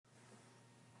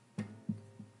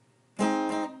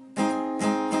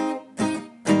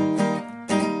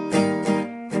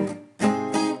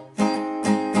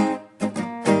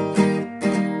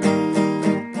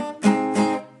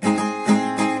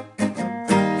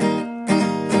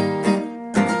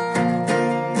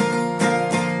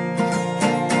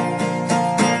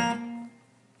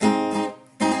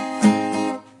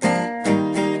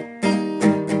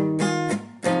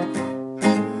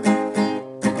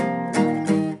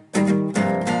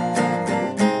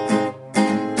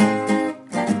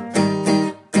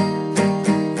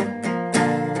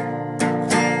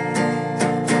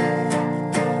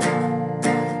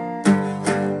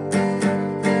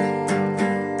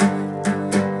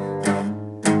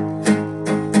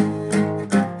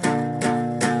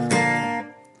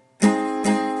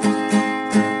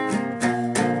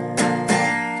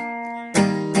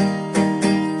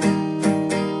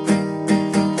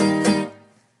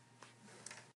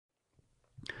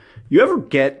You ever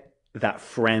get that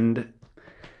friend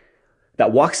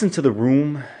that walks into the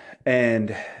room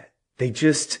and they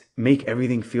just make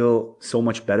everything feel so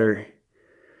much better?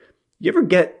 You ever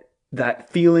get that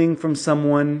feeling from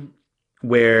someone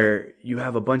where you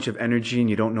have a bunch of energy and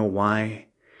you don't know why,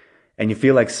 and you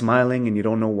feel like smiling and you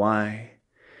don't know why,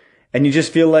 and you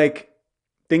just feel like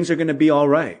things are going to be all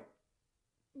right?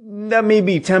 That may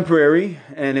be temporary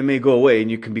and it may go away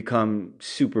and you can become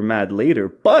super mad later,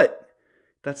 but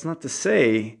that's not to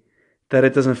say that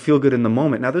it doesn't feel good in the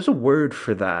moment. Now, there's a word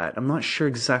for that. I'm not sure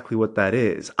exactly what that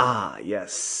is. Ah,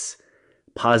 yes.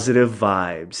 Positive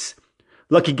vibes.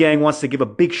 Lucky Gang wants to give a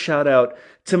big shout out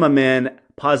to my man,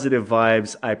 Positive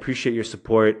Vibes. I appreciate your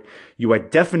support. You are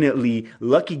definitely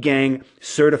Lucky Gang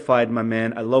certified, my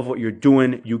man. I love what you're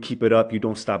doing. You keep it up. You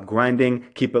don't stop grinding.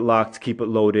 Keep it locked. Keep it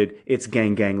loaded. It's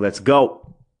Gang Gang. Let's go.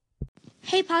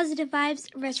 Hey, Positive Vibes,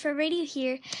 Retro Radio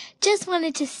here. Just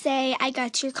wanted to say I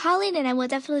got your call in and I will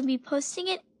definitely be posting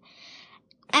it.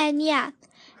 And yeah,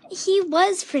 he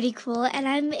was pretty cool and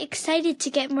I'm excited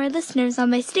to get more listeners on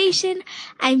my station.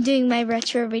 I'm doing my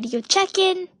Retro Radio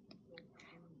check-in.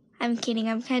 I'm kidding,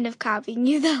 I'm kind of copying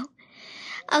you though.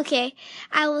 Okay,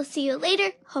 I will see you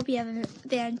later. Hope you have a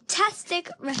fantastic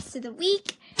rest of the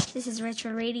week. This is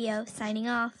Retro Radio signing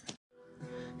off.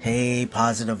 Hey,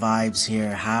 Positive Vibes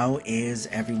here. How is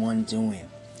everyone doing?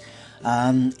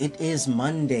 It is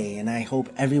Monday, and I hope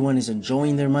everyone is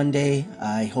enjoying their Monday.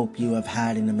 I hope you have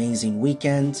had an amazing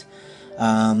weekend.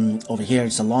 Over here,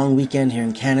 it's a long weekend here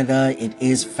in Canada. It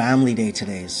is Family Day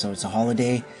today, so it's a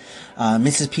holiday.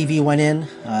 Mrs. PV went in.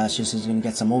 She's going to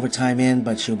get some overtime in,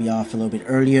 but she'll be off a little bit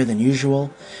earlier than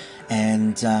usual.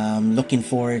 And looking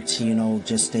forward to,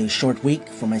 just a short week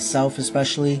for myself,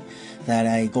 especially, that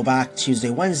I go back Tuesday,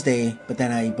 Wednesday, but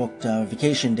then I booked a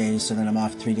vacation day, so then I'm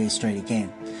off 3 days straight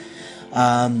again.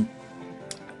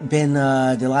 Been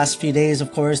the last few days,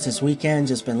 of course, this weekend,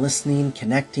 just been listening,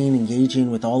 connecting,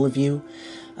 engaging with all of you.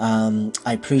 I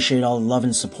appreciate all the love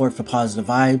and support for Positive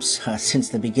Vibes since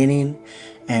the beginning.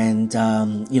 And,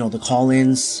 the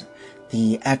call-ins,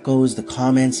 the echoes, the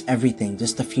comments, everything.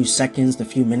 Just the few seconds, the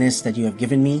few minutes that you have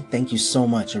given me. Thank you so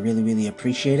much. I really, really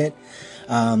appreciate it.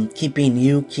 Keep being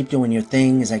you. Keep doing your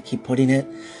thing, as I keep putting it.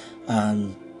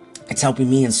 It's helping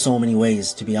me in so many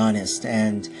ways, to be honest.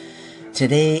 And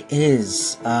today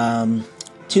is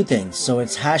two things. So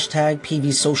it's hashtag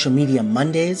PV Social Media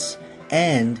Mondays,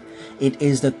 and it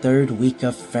is the third week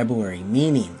of February,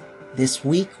 meaning this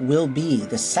week will be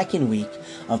the second week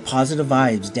of Positive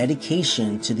Vibes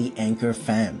dedication to the Anchor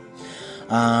fam.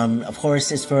 Of course,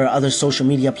 it's for other social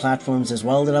media platforms as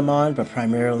well that I'm on, but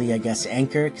primarily, I guess,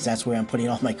 Anchor, because that's where I'm putting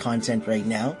all my content right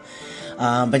now.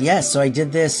 But yeah, so I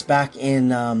did this back in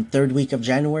third week of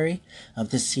January of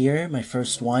this year, my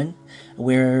first one,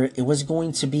 where it was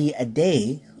going to be a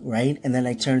day, right? And then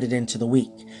I turned it into the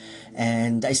week.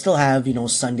 And I still have,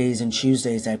 Sundays and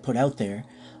Tuesdays that I put out there.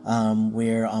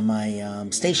 Where on my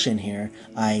station here,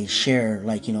 I share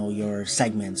your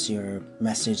segments, your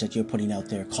message that you're putting out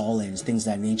there, call-ins, things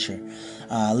of that nature,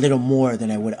 a little more than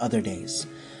I would other days.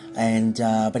 And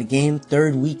but again,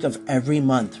 third week of every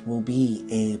month will be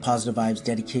a Positive Vibes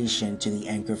dedication to the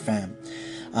Anchor fam.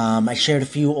 I shared a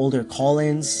few older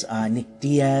call-ins, Nick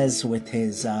Diaz with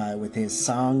his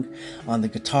song on the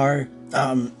guitar.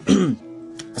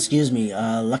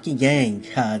 Lucky Gang,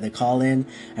 the call-in.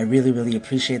 I really, really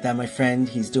appreciate that, my friend.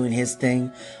 He's doing his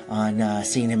thing on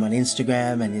seeing him on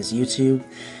Instagram and his YouTube.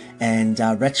 And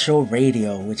Retro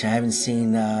Radio, which I haven't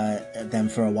seen them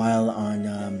for a while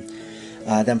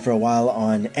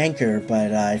on Anchor,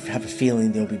 but I have a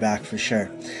feeling they'll be back for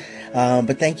sure.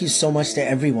 But thank you so much to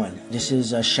everyone. This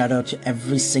is a shout out to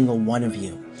every single one of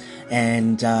you.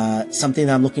 And something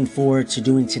that I'm looking forward to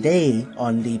doing today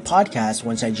on the podcast,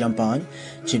 once I jump on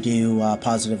to do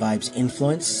Positive Vibes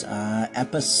Influence,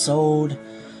 episode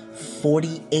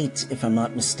 48, if I'm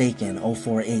not mistaken,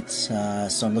 048.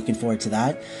 So I'm looking forward to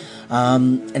that.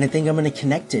 And I think I'm going to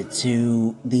connect it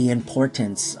to the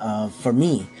importance of, for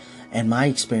me, and my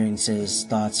experiences,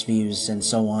 thoughts, views, and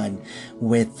so on,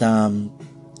 with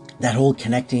that whole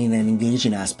connecting and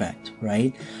engaging aspect,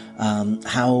 right?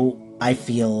 How I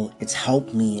feel it's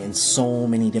helped me in so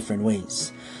many different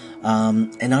ways.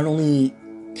 And not only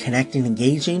connecting,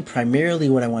 engaging, primarily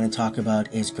what I want to talk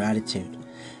about is gratitude.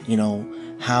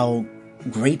 How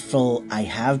grateful I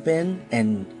have been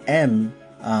and am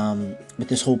with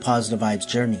this whole Positive Vibes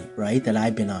journey, right, that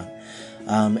I've been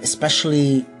on.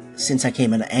 Especially since I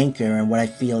came on Anchor, and what I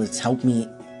feel it's helped me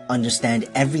understand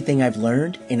everything I've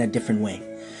learned in a different way.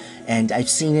 And I've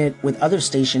seen it with other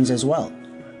stations as well,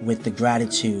 with the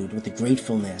gratitude, with the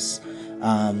gratefulness,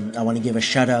 I want to give a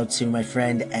shout out to my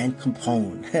friend Ant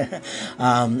Capone.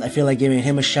 I feel like giving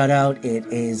him a shout out. It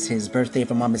is his birthday,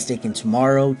 if I'm not mistaken,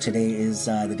 tomorrow. Today is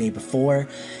the day before,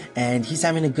 and he's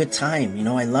having a good time. You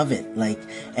know, I love it. Like,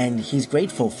 and he's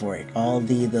grateful for it. All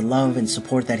the love and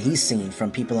support that he's seen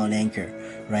from people on Anchor,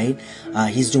 right?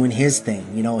 He's doing his thing.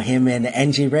 You know, him and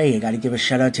Angie Ray. I got to give a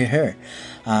shout out to her.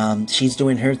 She's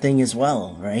doing her thing as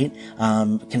well, right?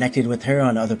 Connected with her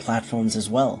on other platforms as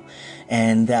well.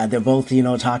 And they're both, you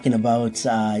know, talking about,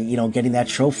 you know, getting that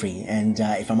trophy. And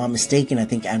if I'm not mistaken, I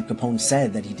think Ant Capone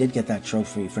said that he did get that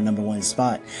trophy for #1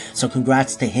 spot. So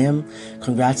congrats to him.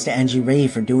 Congrats to Angie Ray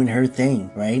for doing her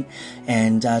thing, right?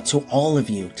 And to all of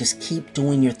you, just keep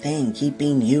doing your thing. Keep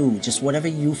being you. Just whatever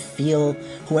you feel,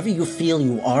 whoever you feel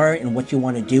you are and what you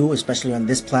want to do, especially on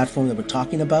this platform that we're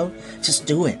talking about, just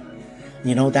do it.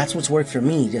 You know, that's what's worked for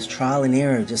me. Just trial and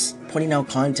error, just putting out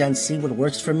content, see what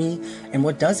works for me and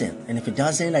what doesn't. And if it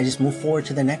doesn't, I just move forward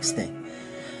to the next thing.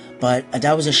 But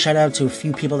that was a shout out to a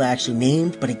few people that I actually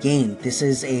named. But again, this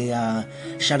is a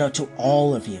shout out to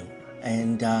all of you.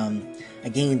 And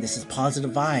again, this is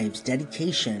Positive Vibes,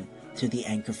 dedication to the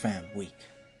Anchor Fam Week.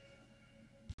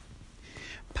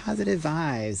 Positive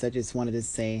Vibes. I just wanted to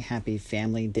say happy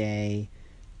Family Day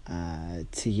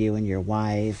to you and your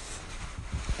wife.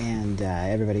 And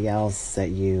everybody else that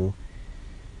you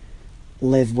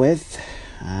live with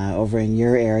over in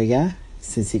your area,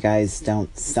 since you guys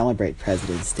don't celebrate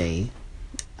President's Day.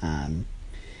 And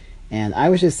I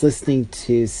was just listening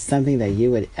to something that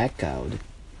you had echoed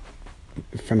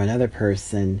from another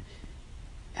person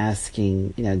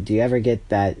asking, you know, do you ever get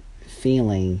that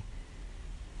feeling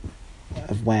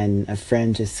of when a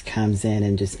friend just comes in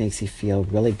and just makes you feel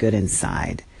really good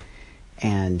inside?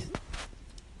 And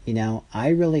you know, I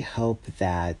really hope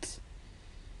that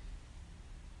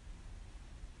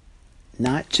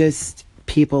not just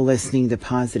people listening to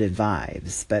Positive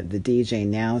Vibes, but the DJ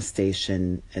Now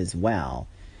station as well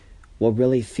will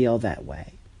really feel that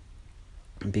way.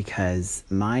 Because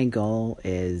my goal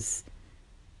is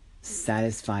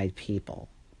satisfied people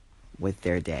with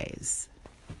their days.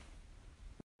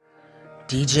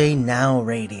 DJ Now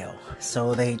Radio.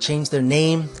 So they changed their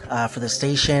name for the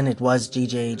station. It was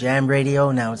DJ Jam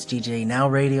Radio. Now it's DJ Now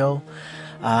Radio.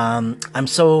 I'm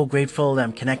so grateful that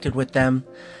I'm connected with them.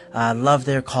 Love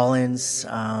their call-ins.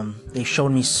 They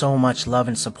showed me so much love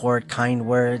and support, kind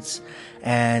words,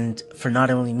 and for not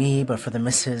only me, but for the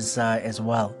missus as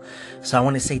well. So I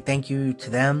want to say thank you to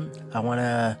them. I want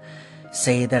to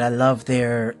say that I love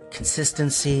their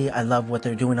consistency. I love what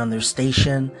they're doing on their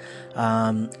station,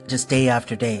 just day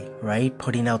after day, right?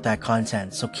 Putting out that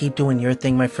content. So keep doing your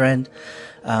thing, my friend.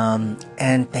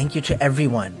 And thank you to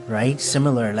everyone, right?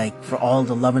 Similar, like for all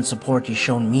the love and support you've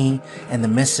shown me and the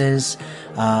missus,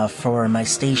 for my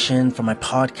station, for my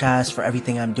podcast, for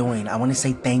everything I'm doing. I want to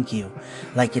say thank you.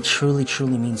 Like it truly,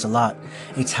 truly means a lot.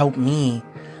 It's helped me,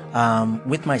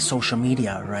 with my social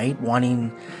media, right?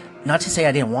 Wanting, not to say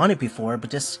I didn't want it before,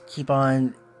 but just keep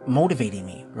on motivating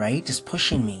me, right? Just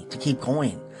pushing me to keep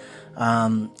going.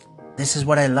 This is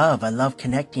what I love. I love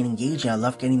connecting, engaging. I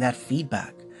love getting that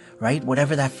feedback, right?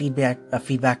 Whatever that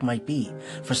feedback might be.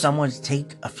 For someone to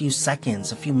take a few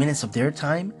seconds, a few minutes of their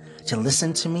time to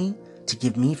listen to me, to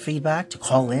give me feedback, to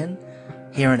call in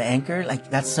here on Anchor,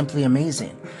 like that's simply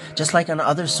amazing. Just like on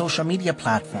other social media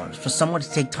platforms, for someone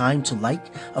to take time to like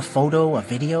a photo, a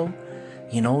video,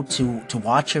 you know, to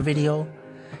watch a video,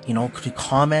 you know, to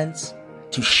comment,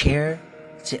 to share,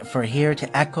 to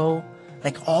echo,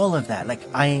 like all of that. Like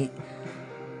I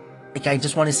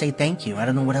just want to say thank you. I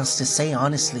don't know what else to say,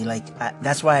 honestly.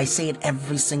 That's why I say it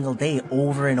every single day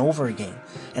over and over again.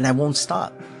 And I won't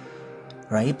stop,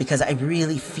 right? Because I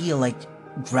really feel like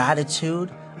gratitude,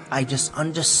 I just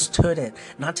understood it.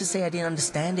 Not to say I didn't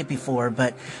understand it before,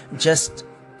 but just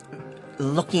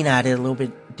looking at it a little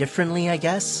bit differently, I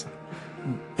guess,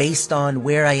 based on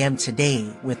where I am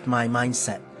today with my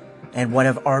mindset and what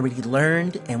I've already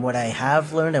learned and what I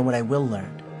have learned and what I will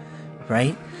learn,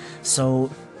 right?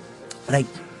 So, like,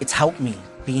 it's helped me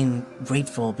being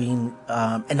grateful, being,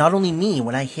 and not only me,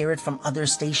 when I hear it from other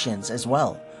stations as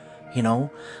well, you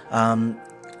know,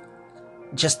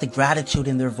 just the gratitude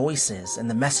in their voices and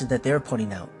the message that they're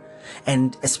putting out.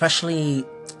 And especially,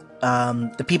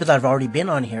 the people that have already been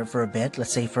on here for a bit,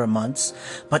 let's say for a month,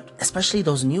 but especially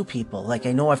those new people. Like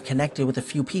I know I've connected with a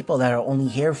few people that are only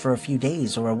here for a few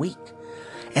days or a week,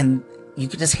 and you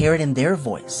could just hear it in their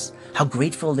voice, how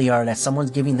grateful they are that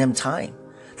someone's giving them time,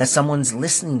 that someone's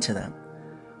listening to them,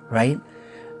 right?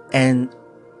 And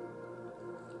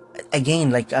again,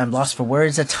 like I'm lost for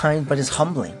words at times, but it's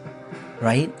humbling,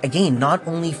 right? Again, not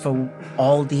only for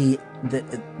all the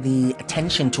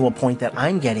attention to a point that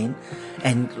I'm getting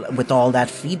and with all that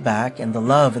feedback and the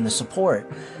love and the support.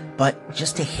 But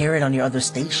just to hear it on your other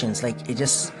stations, like it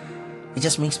just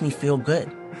makes me feel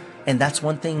good. And that's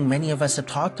one thing many of us have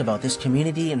talked about. This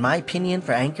community, in my opinion,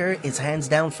 for Anchor, is hands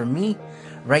down for me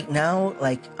right now,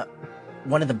 like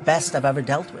one of the best I've ever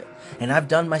dealt with. And I've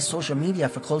done my social media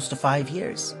for close to 5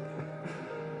 years.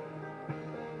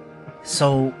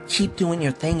 So keep doing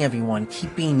your thing, everyone.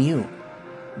 Keep being you.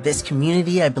 This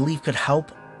community, I believe, could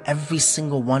help every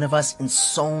single one of us in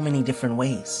so many different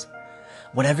ways.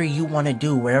 Whatever you want to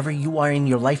do, wherever you are in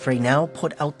your life right now,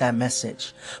 put out that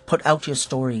message. Put out your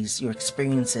stories, your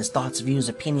experiences, thoughts, views,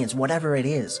 opinions, whatever it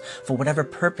is, for whatever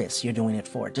purpose you're doing it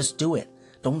for. Just do it.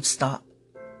 Don't stop.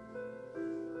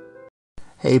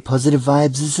 Hey, Positive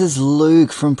Vibes, this is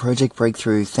Luke from Project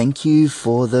Breakthrough. Thank you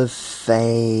for the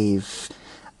fave.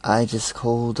 I just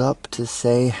called up to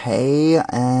say hey,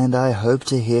 and I hope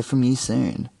to hear from you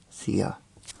soon. See ya.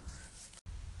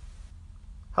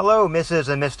 Hello, Mrs.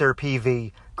 and Mr.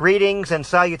 PV. Greetings and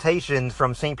salutations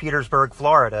from St. Petersburg,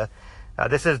 Florida.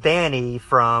 This is Danny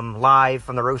live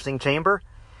from the Roasting Chamber.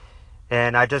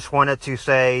 And I just wanted to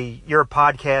say your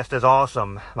podcast is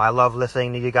awesome. I love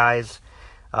listening to you guys.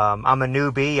 I'm a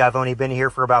newbie. I've only been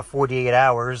here for about 48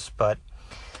 hours, but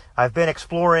I've been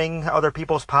exploring other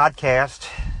people's podcasts,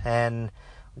 and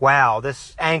wow,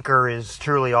 this Anchor is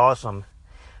truly awesome.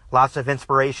 Lots of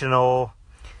inspirational,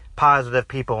 positive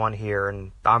people on here,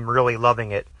 and I'm really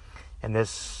loving it. And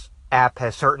this app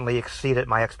has certainly exceeded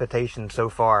my expectations so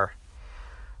far.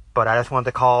 But I just wanted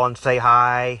to call and say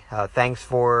hi. Thanks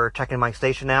for checking my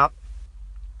station out.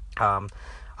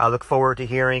 I look forward to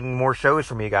hearing more shows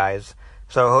from you guys.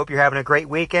 So I hope you're having a great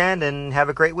weekend, and have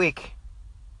a great week.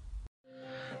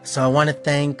 So I want to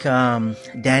thank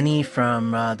Danny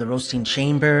from the Roasting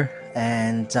Chamber,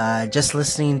 and just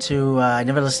listening to, I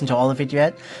never listened to all of it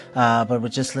yet, but we're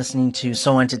just listening to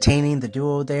So Entertaining, the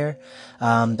duo there.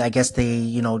 I guess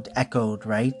they, echoed,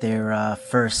 right, their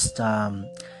first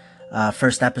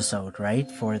episode, right,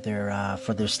 for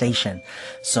their station.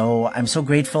 So I'm so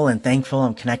grateful and thankful.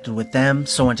 I'm connected with them.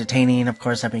 So Entertaining, of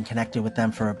course, I've been connected with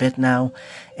them for a bit now.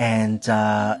 And,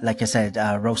 like I said,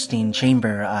 Roasting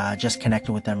Chamber, just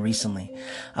connected with them recently.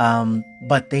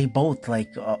 But they both,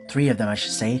 three of them, I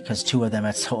should say, because two of them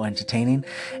are So Entertaining.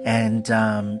 And,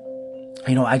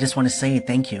 I just want to say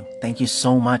thank you. Thank you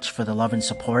so much for the love and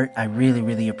support. I really,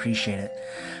 really appreciate it.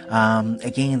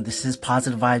 Again, this is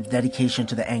Positive Vibes dedication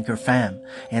to the Anchor fam.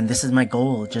 And this is my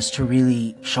goal, just to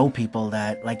really show people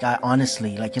that,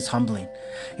 it's humbling.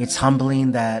 It's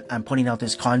humbling that I'm putting out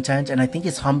this content. And I think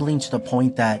it's humbling to the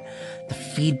point that the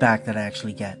feedback that I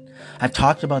actually get. I've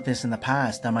talked about this in the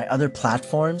past, that my other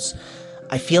platforms,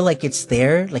 I feel like it's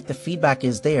there, like the feedback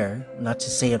is there. Not to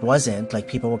say it wasn't, like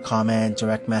people would comment,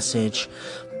 direct message,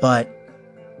 but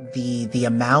the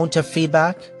amount of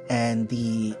feedback and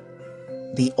the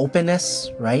openness,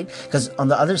 right? Because on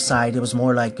the other side, it was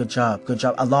more like, good job.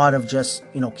 A lot of just,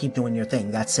 keep doing your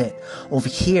thing. That's it. Over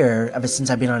here, ever since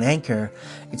I've been on Anchor,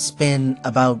 it's been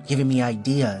about giving me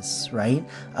ideas, right?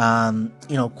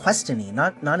 Questioning,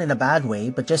 not in a bad way,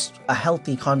 but just a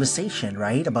healthy conversation,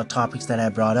 right? About topics that I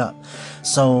brought up.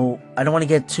 So I don't want to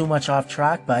get too much off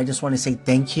track, but I just want to say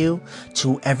thank you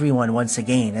to everyone once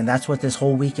again. And that's what this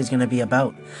whole week is going to be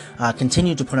about.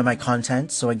 Continue to put in my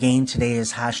content. So again, today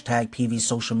is #PV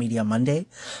Social Media Monday.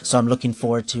 So I'm looking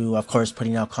forward to, of course,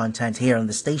 putting out content here on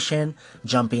the station,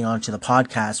 jumping onto the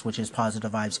podcast, which is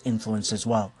Positive Vibes Influence as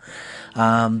well.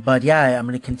 But yeah, I'm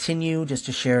going to continue just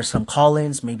to share some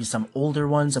call-ins, maybe some older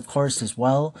ones, of course, as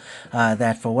well,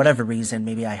 that for whatever reason,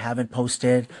 maybe I haven't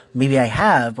posted, maybe I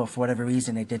have, but for whatever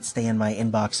reason, it did stay in my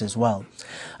inbox as well.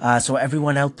 So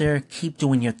everyone out there, keep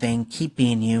doing your thing, keep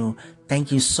being you. Thank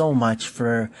you so much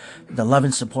for the love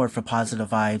and support for Positive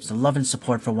Vibes, the love and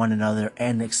support for one another,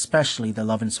 and especially the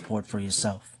love and support for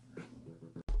yourself.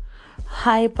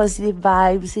 Hi, Positive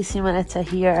Vibes. It's Simonetta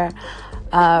here.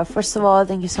 First of all,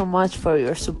 thank you so much for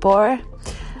your support.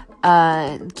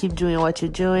 Keep doing what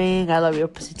you're doing. I love your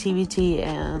positivity,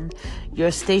 and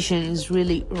your station is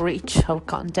really rich of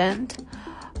content.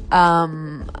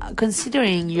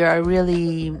 Considering you are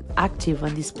really active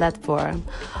on this platform,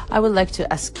 I would like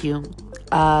to ask you,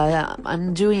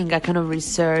 I'm doing a kind of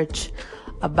research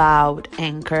about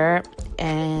Anchor,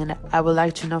 and I would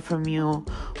like to know from you,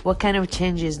 what kind of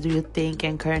changes do you think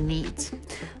Anchor needs?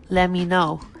 Let me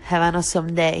know. Have an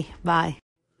awesome day. Bye.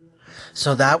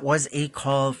 So that was a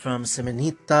call from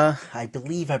Simonita. I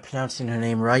believe I'm pronouncing her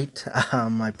name right.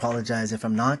 I apologize if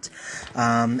I'm not.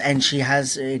 And she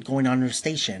has it going on her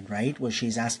station, right? Where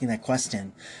she's asking that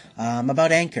question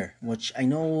about Anchor, which I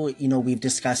know, we've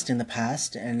discussed in the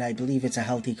past. And I believe it's a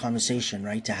healthy conversation,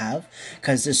 right, to have.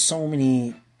 Because there's so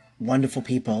many wonderful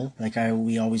people, like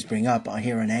we always bring up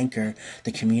here on Anchor,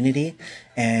 the community.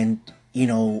 And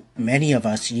many of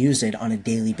us use it on a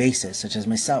daily basis, such as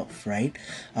myself, right?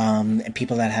 And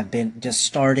people that have been just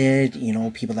started,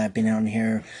 people that have been on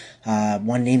here.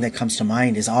 One name that comes to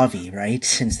mind is Avi, right?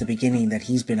 Since the beginning that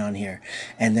he's been on here.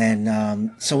 And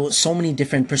then, so many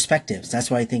different perspectives. That's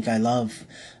why I think I love,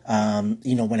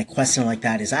 when a question like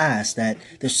that is asked, that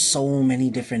there's so many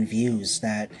different views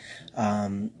that,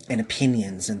 and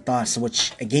opinions and thoughts,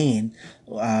 which again,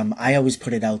 I always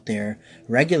put it out there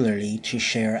regularly to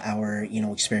share our,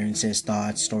 experiences,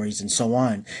 thoughts, stories, and so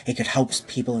on. It could help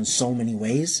people in so many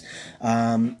ways.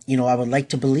 I would like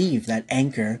to believe that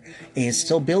Anchor is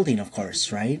still building, of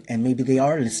course, right? And maybe they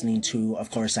are listening to, of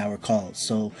course, our calls.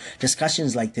 So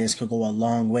discussions like this could go a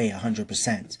long way,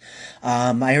 100%.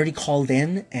 I already called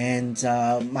in, and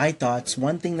my thoughts,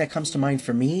 one thing that comes to mind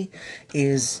for me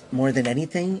is, more than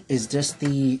anything, is just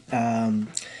the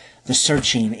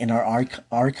searching in our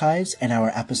archives and our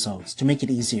episodes to make it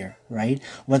easier, right?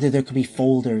 Whether there could be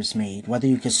folders made, whether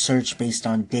you could search based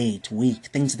on date, week,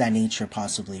 things of that nature,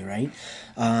 possibly, right?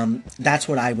 That's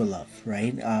what I would love,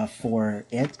 right? For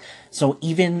it. So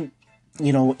even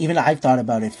I've thought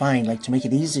about it, fine, like to make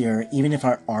it easier, even if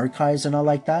our archives are not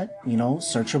like that,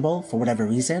 searchable for whatever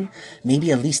reason,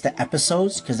 maybe at least the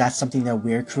episodes, because that's something that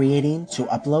we're creating to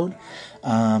upload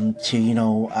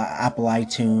to, Apple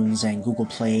iTunes and Google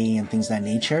Play and things of that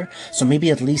nature. So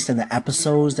maybe at least in the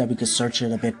episodes that we could search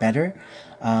it a bit better.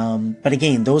 But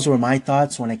again, those were my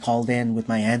thoughts when I called in with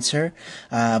my answer.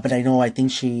 But I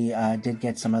think she did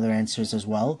get some other answers as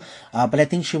well. But I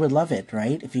think she would love it,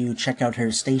 right? If you check out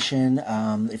her station,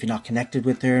 if you're not connected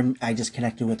with her, I just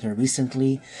connected with her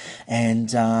recently.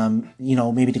 And,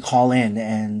 maybe to call in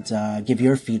and give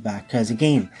your feedback. Because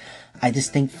again, I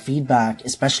just think feedback,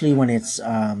 especially when it's,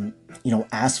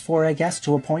 asked for, I guess,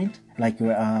 to a point, like,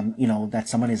 that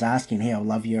someone is asking, hey, I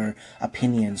love your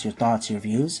opinions, your thoughts, your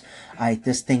views. I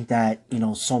just think that,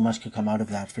 so much could come out of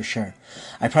that for sure.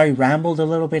 I probably rambled a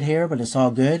little bit here, but it's all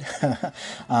good.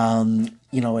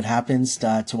 It happens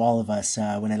to all of us.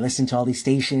 When I listen to all these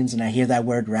stations and I hear that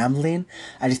word rambling,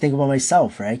 I just think about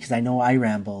myself, right? Because I know I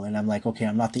ramble and I'm like, okay,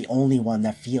 I'm not the only one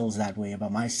that feels that way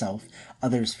about myself.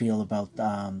 Others feel about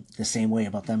the same way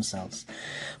about themselves.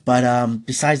 But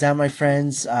besides that, my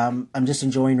friends, I'm just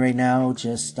enjoying right now,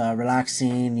 just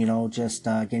relaxing, just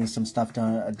getting some stuff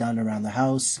done around the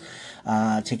house,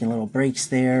 taking little breaks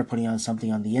there, putting on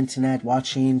something on the internet,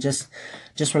 watching, just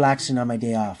relaxing on my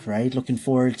day off, right? Looking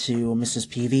forward to Mrs.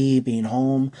 PV being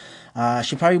home.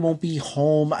 She probably won't be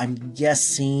home, I'm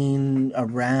guessing,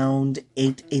 around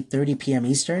 8:30 p.m.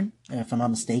 Eastern, if I'm not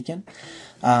mistaken.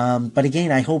 But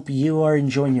again, I hope you are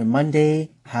enjoying your Monday.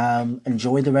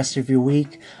 Enjoy the rest of your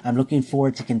week. I'm looking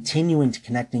forward to continuing to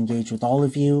connect and engage with all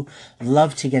of you.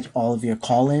 Love to get all of your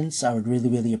call-ins. I would really,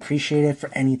 really appreciate it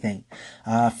for anything.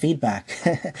 Feedback.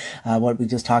 What we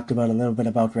just talked about a little bit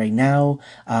about right now.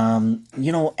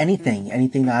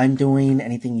 Anything that I'm doing,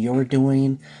 anything you're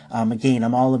doing. Again,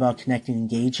 I'm all about connecting,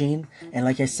 engaging. And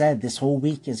like I said, this whole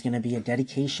week is going to be a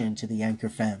dedication to the Anchor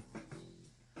fam.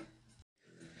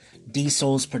 D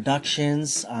Souls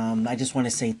Productions. I just want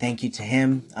to say thank you to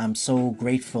him. I'm so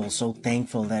grateful, so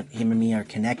thankful that him and me are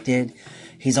connected.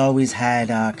 He's always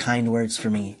had kind words for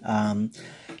me.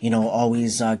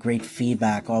 Always great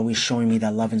feedback, always showing me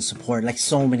that love and support, like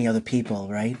so many other people,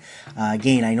 right?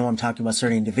 Again, I know I'm talking about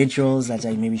certain individuals as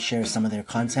I maybe share some of their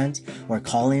content or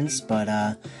call-ins, but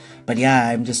yeah,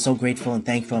 I'm just so grateful and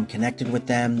thankful. I'm connected with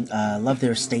them. Love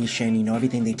their station,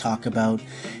 everything they talk about.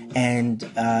 And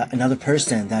another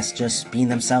person that's just being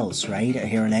themselves, right?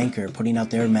 Here on Anchor, putting out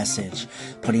their message,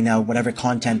 putting out whatever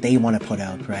content they want to put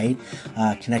out, right?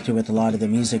 Connected with a lot of the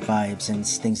music vibes and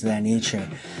things of that nature.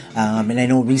 And I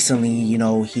know recently,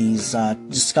 he's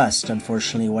discussed,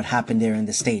 unfortunately, what happened there in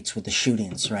the States with the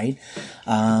shootings, right?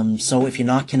 So if you're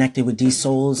not connected with D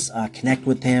Souls, connect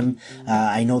with him.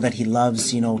 I know that he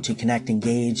loves, to connect,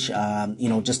 engage,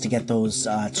 just to get those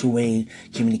two-way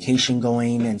communication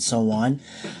going and so on.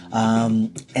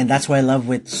 And that's what I love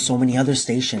with so many other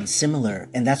stations, similar.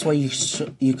 And that's why you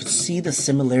could see the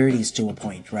similarities to a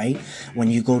point, right? When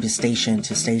you go to station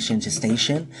to station to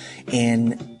station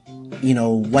and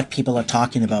what people are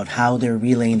talking about, how they're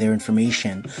relaying their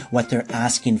information, what they're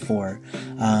asking for,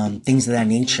 things of that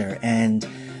nature. And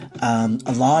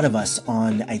A lot of us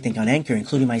on Anchor,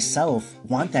 including myself,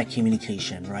 want that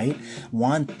communication, right?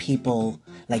 Want people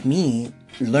like me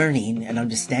learning and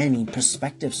understanding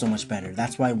perspective so much better.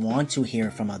 That's why I want to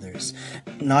hear from others.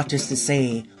 Not just to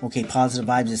say, okay, Positive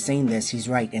Vibes is saying this, he's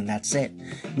right, and that's it.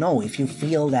 No, if you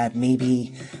feel that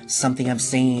maybe something I'm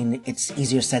saying, it's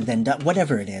easier said than done,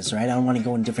 whatever it is, right? I don't want to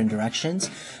go in different directions.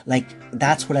 Like,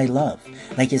 that's what I love.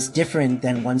 Like, it's different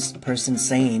than one person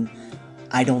saying,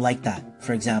 I don't like that,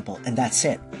 for example, and that's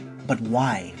it. But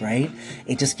why, right?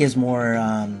 It just gives more,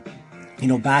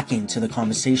 backing to the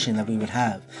conversation that we would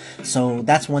have. So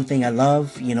that's one thing I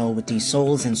love, with these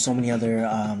souls and so many other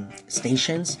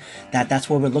stations, that's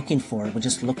what we're looking for. We're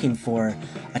just looking for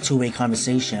a two-way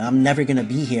conversation. I'm never going to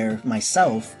be here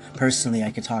myself, personally, I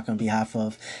could talk on behalf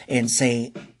of, and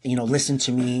say, listen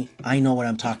to me. I know what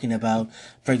I'm talking about.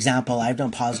 For example, I've done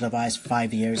Positive Vibes for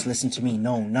 5 years. Listen to me.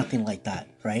 No, nothing like that,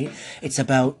 right? It's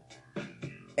about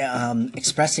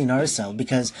expressing ourselves,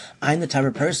 because I'm the type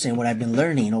of person, what I've been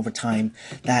learning over time,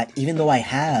 that even though I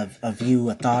have a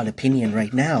view, a thought, opinion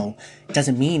right now, it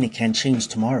doesn't mean it can change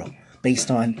tomorrow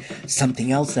based on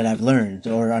something else that I've learned,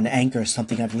 or on Anchor,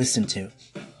 something I've listened to.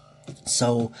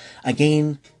 So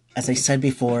again, as I said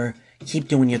before, keep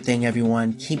doing your thing,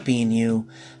 everyone. Keep being you.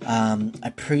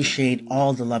 Appreciate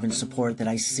all the love and support that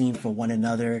I've seen for one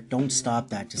another. Don't stop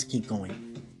that. Just keep going.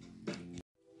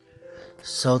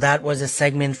 So that was a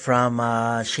segment from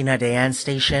Sheena Dayan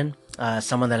Station,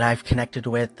 someone that I've connected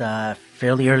with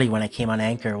fairly early when I came on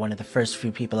Anchor, one of the first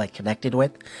few people I connected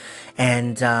with.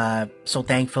 And so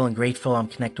thankful and grateful I'm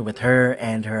connected with her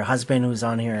and her husband, who's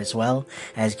on here as well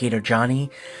as Gator Johnny,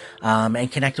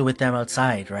 and connected with them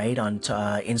outside, right, on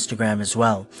Instagram as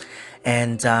well.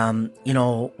 And,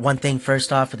 one thing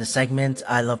first off for the segment,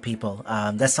 I love people.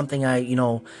 That's something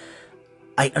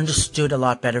I understood a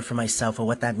lot better for myself, or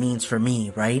what that means for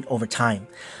me, right, over time.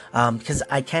 Because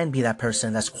I can be that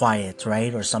person that's quiet,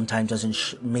 right, or sometimes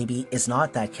doesn't, maybe is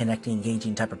not that connecting,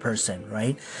 engaging type of person,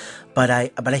 right? But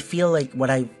I feel like what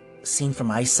I've seen for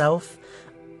myself,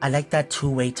 I like that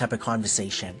two-way type of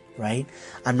conversation, right?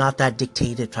 I'm not that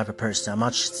dictated type of person.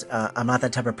 I'm not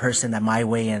that type of person that my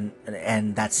way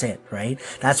and that's it, right?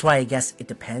 That's why I guess it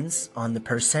depends on the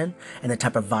person and the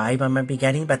type of vibe I might be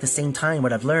getting. But at the same time,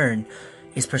 what I've learned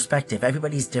is perspective.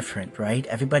 Everybody's different, right?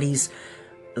 Everybody's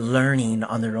learning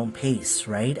on their own pace,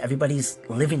 right? Everybody's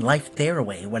living life their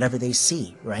way, whatever they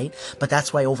see, right? But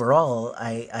that's why overall,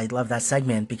 I love that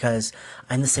segment, because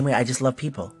I'm the same way. I just love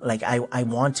people. Like, I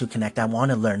want to connect. I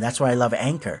want to learn. That's why I love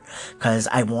Anchor, because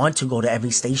I want to go to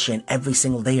every station every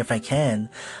single day if I can.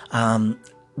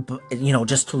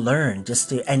 Just to learn,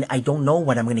 and I don't know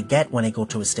what I'm going to get when I go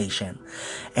to a station.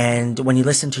 And when you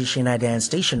listen to Sheena Dayan's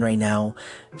station right now,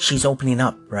 she's opening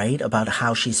up, right, about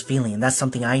how she's feeling. And that's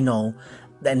something I know,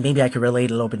 and maybe I could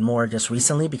relate a little bit more just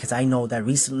recently, because I know that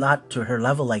not to her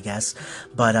level, I guess,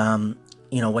 but,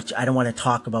 I don't want to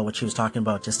talk about what she was talking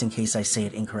about just in case I say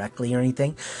it incorrectly or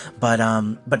anything. But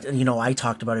I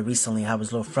talked about it recently. I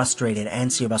was a little frustrated,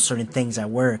 antsy about certain things at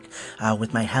work,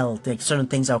 with my health, like certain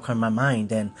things that would come in my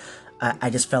mind. And I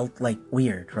just felt like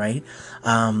weird, right?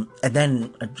 And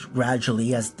then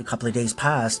gradually, as the couple of days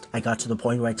passed, I got to the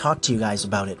point where I talked to you guys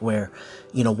about it, where,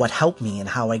 what helped me and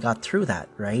how I got through that,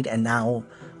 right? And now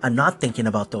I'm not thinking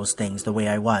about those things the way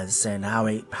I was and how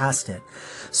I passed it.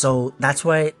 So that's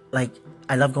why,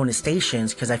 I love going to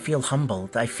stations, because I feel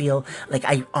humbled. I feel like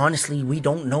we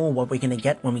don't know what we're going to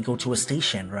get when we go to a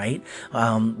station, right?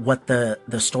 What the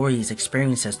stories,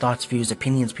 experiences, thoughts, views,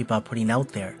 opinions people are putting out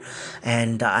there.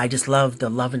 And I just love the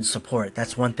love and support.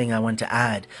 That's one thing I want to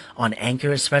add on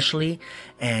Anchor, especially.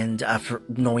 And for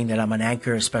knowing that I'm on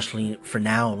Anchor, especially for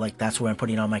now, that's where I'm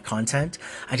putting all my content.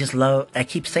 I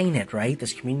keep saying it, right?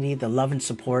 This community, the love and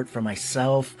support for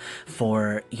myself,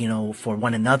 for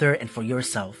one another, and for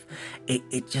yourself.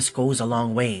 It just goes a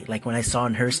long way. Like when I saw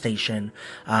on her station,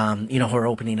 her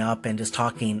opening up and just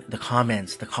talking, the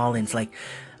comments, the call-ins,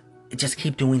 just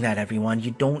keep doing that, everyone.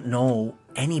 You don't know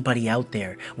anybody out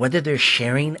there, whether they're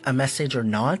sharing a message or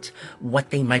not, what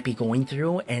they might be going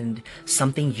through, and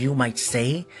something you might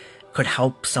say could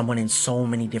help someone in so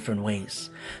many different ways.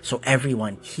 So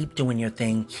everyone, keep doing your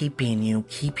thing, keep being you,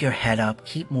 keep your head up,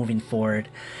 keep moving forward,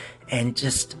 and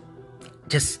just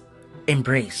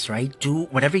embrace, right? Do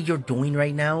whatever you're doing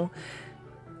right now,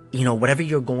 whatever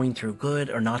you're going through, good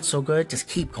or not so good, just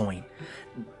keep going.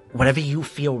 Whatever you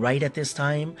feel right at this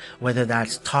time, whether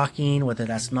that's talking, whether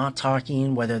that's not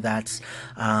talking, whether that's,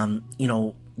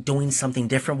 doing something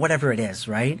different, whatever it is,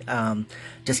 right?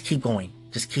 Just keep going.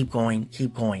 Just keep going,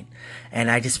 keep going.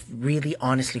 And I just really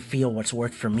honestly feel what's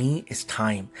worked for me is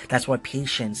time. That's why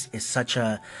patience is such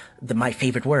my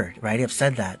favorite word, right? I've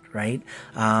said that, right?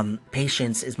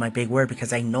 Patience is my big word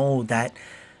because I know that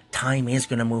time is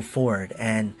going to move forward.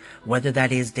 And whether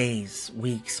that is days,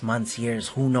 weeks, months, years,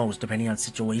 who knows, depending on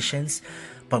situations,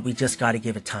 but we just got to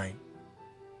give it time.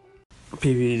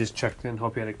 PV just checked in.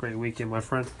 Hope you had a great weekend, my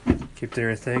friend. Keep doing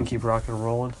your thing. Keep rocking and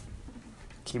rolling.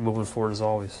 Keep moving forward as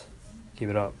always. Keep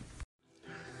it up.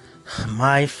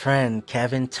 My friend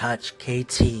Kevin Touch,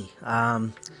 KT.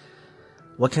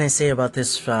 What can I say about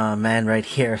this man right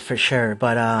here, for sure?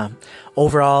 But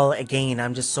overall, again,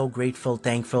 I'm just so grateful,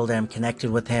 thankful that I'm connected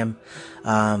with him.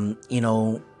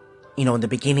 In the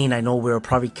beginning, I know we were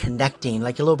probably connecting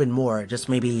like a little bit more, just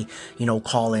maybe,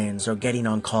 call-ins or getting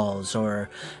on calls or,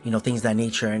 things of that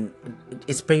nature. And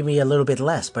it's maybe a little bit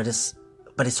less, but it's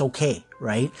okay,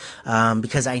 right?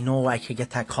 Because I know I could get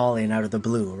that call in out of the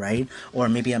blue, right? Or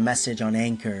maybe a message on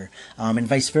Anchor, and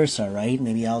vice versa, right?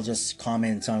 Maybe I'll just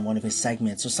comment on one of his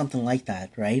segments or something like that,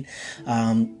 right?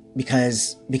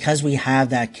 Because we have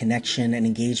that connection and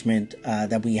engagement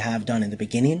that we have done in the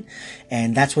beginning,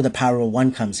 and that's where the power of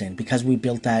one comes in. Because we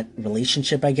built that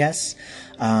relationship, I guess.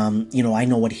 I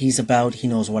know what he's about, he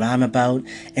knows what I'm about,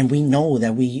 and we know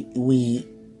that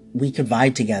we could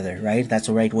vibe together, right? That's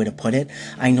the right way to put it.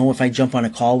 I know if I jump on a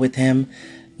call with him,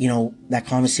 that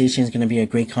conversation is going to be a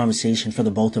great conversation for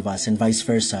the both of us and vice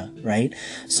versa, right?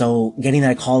 So getting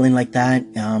that call in like that,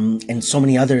 and so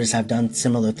many others have done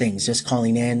similar things, just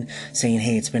calling in, saying,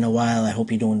 hey, it's been a while, I hope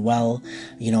you're doing well,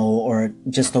 or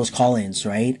just those call-ins,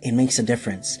 right? It makes a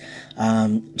difference.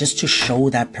 Just to show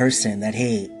that person that,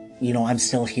 hey, I'm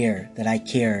still here, that I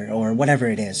care, or whatever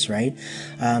it is, right?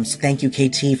 So thank you,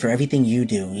 KT, for everything you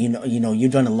do.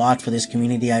 You've done a lot for this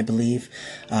community, I believe.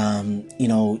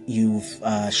 You've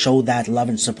showed that love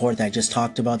and support that I just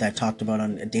talked about, that I talked about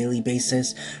on a daily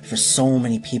basis for so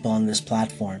many people on this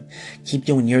platform. Keep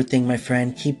doing your thing, my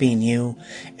friend. Keep being you.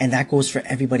 And that goes for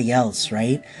everybody else,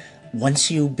 right? Once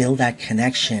you build that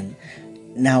connection,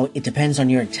 now it depends on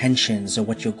your intentions or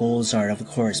what your goals are, of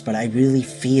course, but I really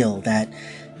feel that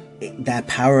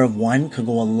power of one could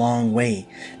go a long way.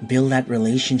 Build that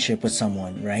relationship with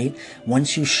someone, right?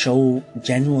 Once you show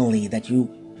genuinely that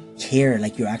you care,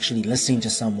 like you're actually listening to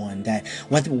someone, that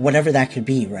whatever that could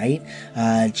be, right?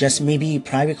 Just maybe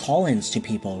private call-ins to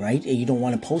people, right? You don't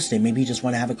want to post it. Maybe you just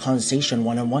want to have a conversation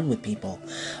one-on-one with people,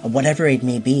 whatever it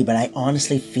may be. But I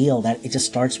honestly feel that it just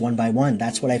starts one by one.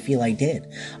 That's what I feel I did.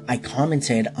 I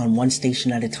commented on one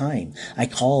station at a time. I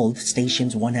called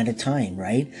stations one at a time,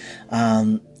 right?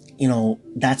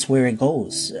 That's where it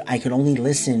goes. I could only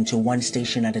listen to one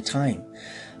station at a time.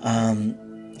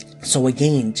 So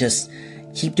again, just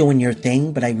keep doing your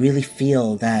thing, but I really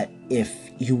feel that if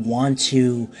you want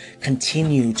to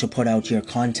continue to put out your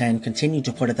content, continue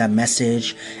to put out that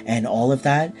message and all of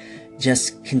that,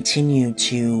 just continue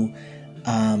to,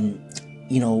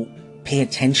 pay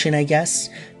attention, I guess,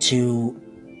 to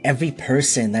every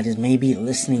person that is maybe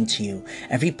listening to you,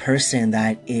 every person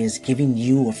that is giving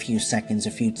you a few seconds,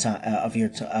 of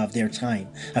their time,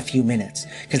 a few minutes.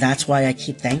 Because that's why I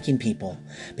keep thanking people.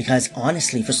 Because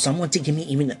honestly, for someone to give me,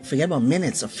 even forget about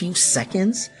minutes, a few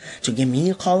seconds to give me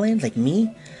a call in,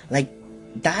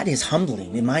 that is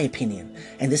humbling, in my opinion.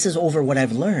 And this is over what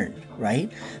I've learned,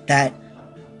 right? That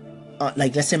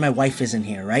let's say my wife isn't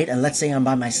here, right? And let's say I'm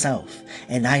by myself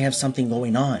and I have something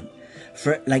going on.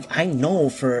 I know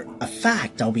for a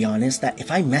fact, I'll be honest, that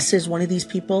if I message one of these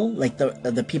people, like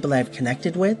the people that I've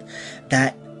connected with,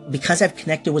 that because I've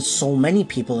connected with so many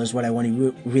people is what I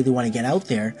really want to get out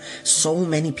there. So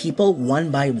many people,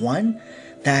 one by one,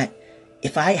 that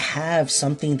if I have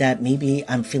something that maybe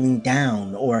I'm feeling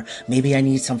down, or maybe I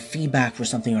need some feedback for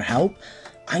something or help,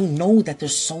 I know that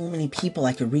there's so many people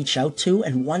I could reach out to,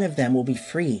 and one of them will be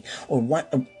free, or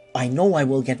I know I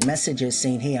will get messages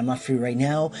saying, hey, I'm not free right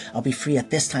now, I'll be free at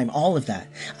this time, all of that.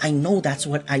 I know that's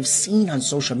what I've seen on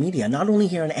social media, not only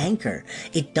here on Anchor.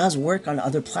 It does work on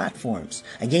other platforms.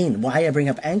 Again, why I bring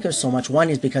up Anchor so much, one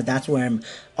is because that's where I'm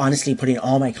honestly putting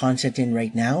all my content in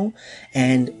right now,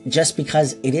 and just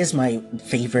because it is my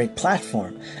favorite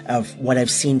platform of what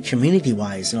I've seen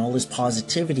community-wise and all this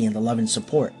positivity and the love and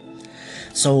support.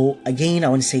 So again, I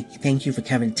want to say thank you for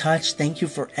Kevin Touch. Thank you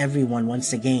for everyone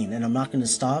once again. And I'm not going to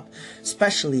stop,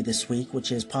 especially this week,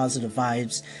 which is Positive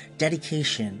Vibes,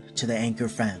 dedication to the Anchor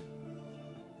fam.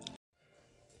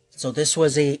 So this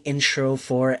was a intro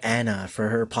for Anna for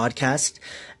her podcast,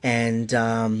 and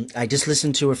I just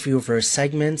listened to a few of her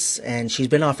segments, and she's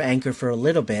been off Anchor for a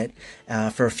little bit,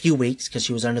 for a few weeks because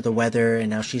she was under the weather,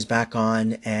 and now she's back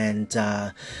on, and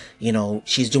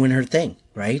she's doing her thing,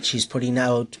 right? She's putting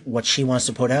out what she wants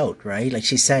to put out, right? Like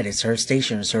she said, it's her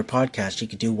station, it's her podcast. She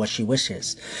could do what she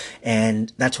wishes,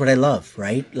 and that's what I love,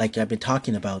 right? Like I've been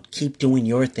talking about, keep doing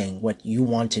your thing, what you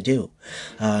want to do,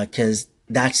 because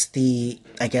that's the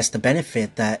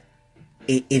benefit that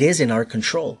it is in our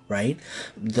control, right?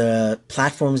 The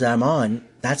platforms that I'm on,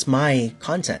 that's my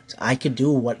content. I could do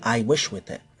what I wish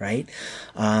with it, right?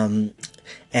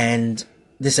 And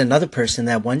there's another person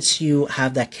that once you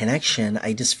have that connection,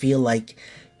 I just feel like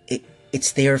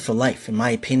it's there for life, in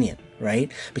my opinion,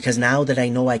 right? Because now that I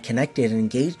know I connected and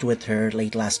engaged with her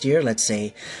late last year, let's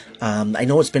say, I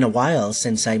know it's been a while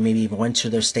since I maybe went to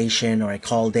their station or I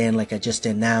called in like I just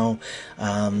did now,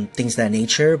 things of that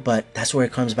nature, but that's where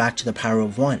it comes back to the power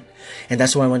of one. And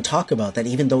that's what I want to talk about, that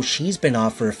even though she's been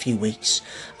off for a few weeks,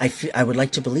 I would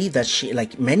like to believe that she,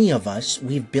 like many of us,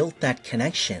 we've built that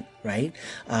connection, right?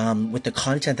 With the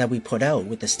content that we put out,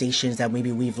 with the stations that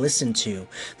maybe we've listened to,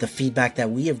 the feedback that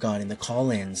we have gotten, the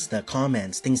call-ins, the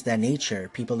comments, things of that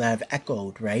nature, people that have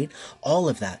echoed, right? All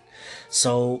of that.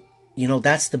 So,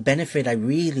 that's the benefit I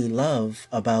really love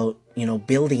about,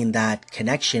 building that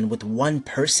connection with one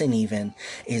person even,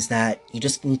 is that you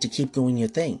just need to keep doing your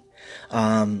thing.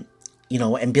 And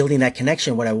building that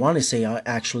connection, what I want to say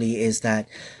actually is that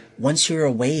once you're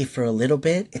away for a little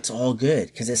bit, it's all good,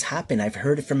 because it's happened. I've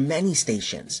heard it from many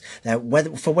stations that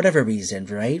for whatever reason,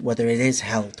 right? Whether it is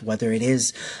health, whether it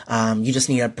is, you just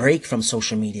need a break from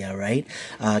social media, right?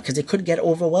 Because it could get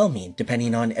overwhelming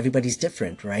depending on everybody's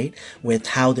different, right? With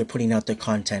how they're putting out their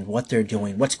content, what they're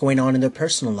doing, what's going on in their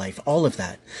personal life, all of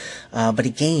that. But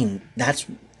again,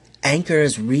 Anchor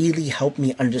has really helped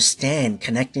me understand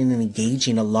connecting and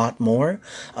engaging a lot more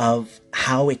of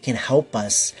how it can help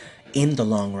us in the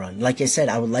long run. Like I said,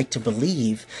 I would like to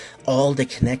believe all the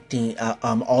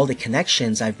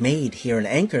connections I've made here in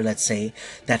Anchor, let's say,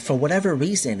 that for whatever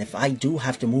reason, if I do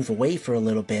have to move away for a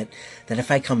little bit, that if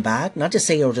I come back, not to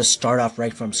say it'll just start off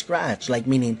right from scratch, like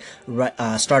meaning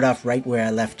start off right where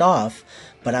I left off,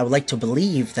 but I would like to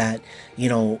believe that,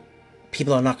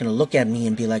 people are not going to look at me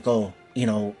and be like, oh,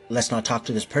 let's not talk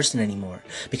to this person anymore.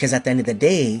 Because at the end of the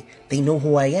day, they know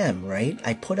who I am, right?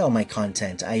 I put out my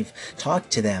content. I've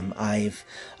talked to them.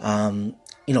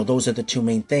 Those are the two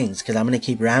main things, because I'm going to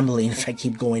keep rambling if I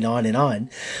keep going on and on.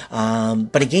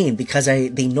 But again, because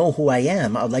they know who I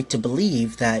am, I'd like to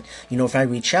believe that, if I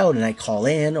reach out and I call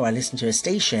in or I listen to a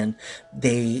station,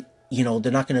 they're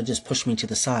not going to just push me to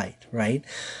the side, right?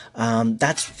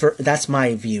 That's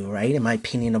my view, right? In my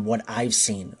opinion of what I've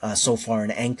seen so far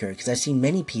in Anchor, because I've seen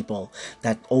many people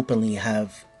that openly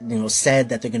have, said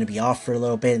that they're going to be off for a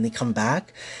little bit and they come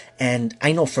back. And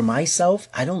I know for myself,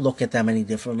 I don't look at them any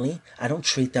differently. I don't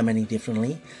treat them any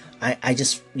differently. I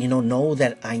just, know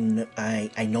that I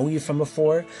know you from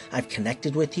before. I've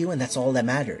connected with you, and that's all that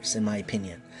matters, in my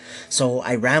opinion. So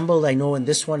I rambled, I know, in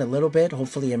this one a little bit.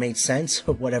 Hopefully it made sense,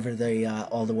 whatever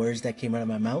all the words that came out of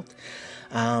my mouth.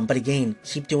 But again,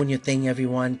 keep doing your thing,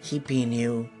 everyone. Keep being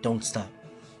you. Don't stop.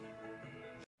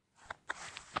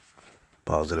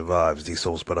 Positive Vibes, D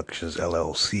Souls Productions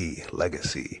LLC,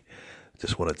 Legacy.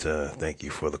 Just wanted to thank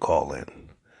you for the call in.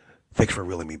 Thanks for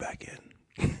reeling me back in.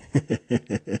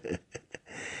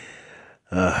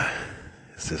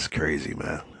 It's just crazy,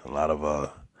 man. A lot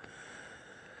of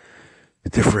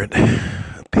different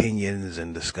opinions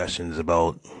and discussions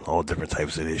about all different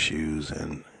types of issues,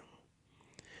 and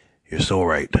you're so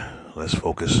right. Let's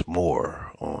focus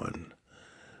more on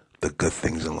the good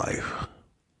things in life.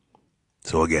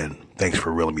 So again, thanks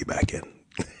for reeling me back in.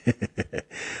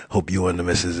 Hope you and the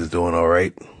missus is doing all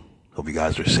right. Hope you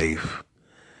guys are safe.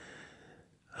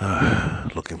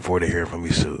 Looking forward to hearing from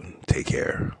you soon. Take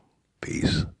care.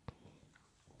 Peace.